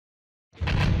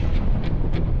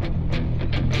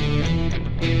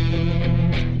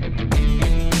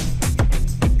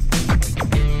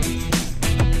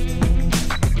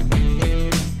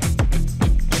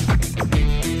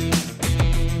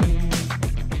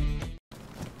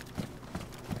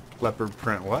Leopard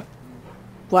print what?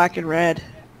 Black and red.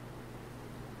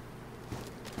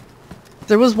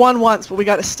 There was one once, but we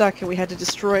got it stuck and we had to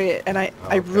destroy it, and I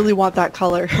really want that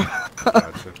color.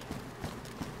 Gotcha.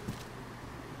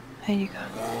 There you go.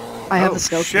 I have the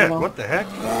scope. Shit, what the heck?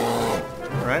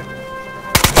 Alright.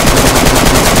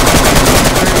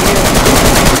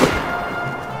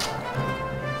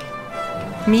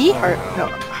 Me?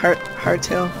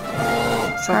 Hardtail.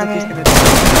 Sounds like he's gonna die.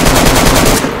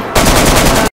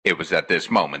 It was at this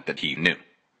moment that he knew.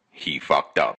 He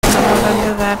fucked up. No, don't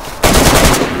do that.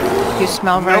 You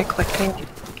smell very quickly.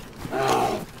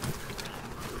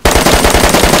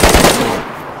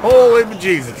 Holy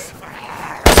Jesus.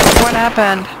 What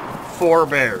happened? 4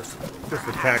 bears. Just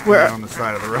attacked me on the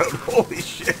side of the road. Holy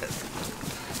shit.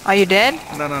 Are you dead?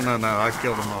 No, I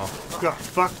killed them all. God,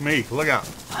 fuck me. Look out.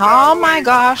 Oh my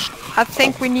gosh. I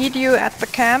think we need you at the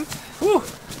camp. Whew.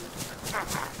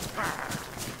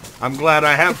 I'm glad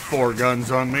I have 4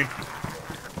 guns on me.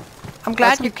 I'm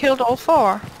glad you killed all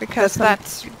 4, because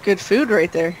that's good food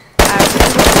right there.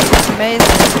 absolutely amazing.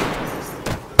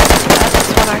 That's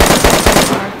what I can say so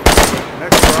far.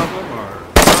 Next problem are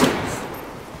zombies.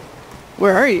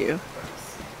 Where are you?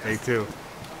 A2.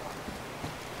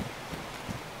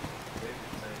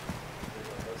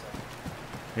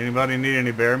 Anybody need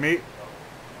any bear meat?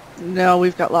 No,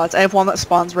 we've got lots. I have one that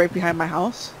spawns right behind my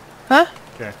house. Huh?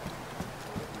 Okay.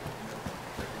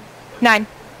 9.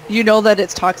 You know that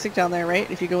it's toxic down there, right?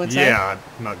 If you go inside? Yeah,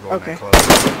 I'm not going that close.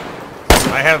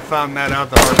 I have found that out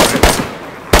the hard way.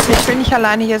 Ich will nicht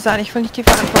alleine hier sein. Ich will nicht die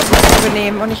Verantwortung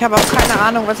übernehmen. Und ich habe auch keine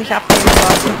Ahnung, was ich abnehmen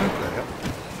soll.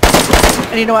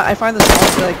 And you know what? I find the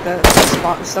stuff like the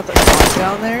stuff that spawns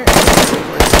down there is really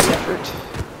worth the effort.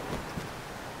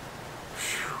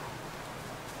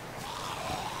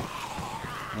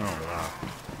 Oh wow.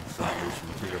 Zombies from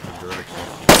 2 different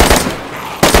directions.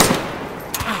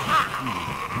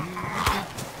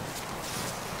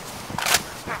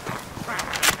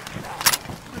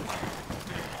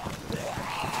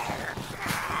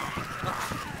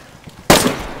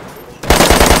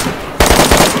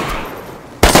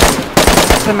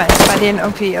 Ist bei denen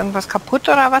irgendwie irgendwas kaputt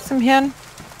oder was im Hirn?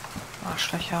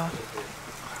 Arschlöcher.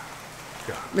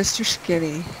 Mr.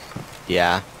 Skinny.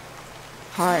 Yeah.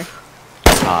 Hi.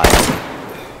 Hi.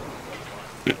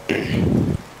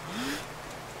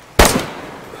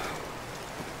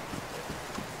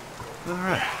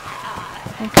 Alright.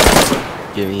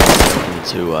 Give me a second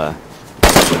to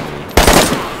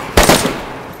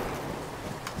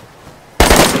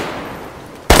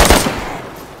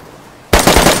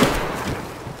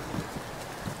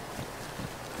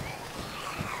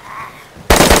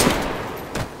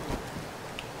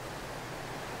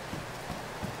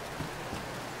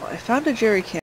Well, I found a jerry can.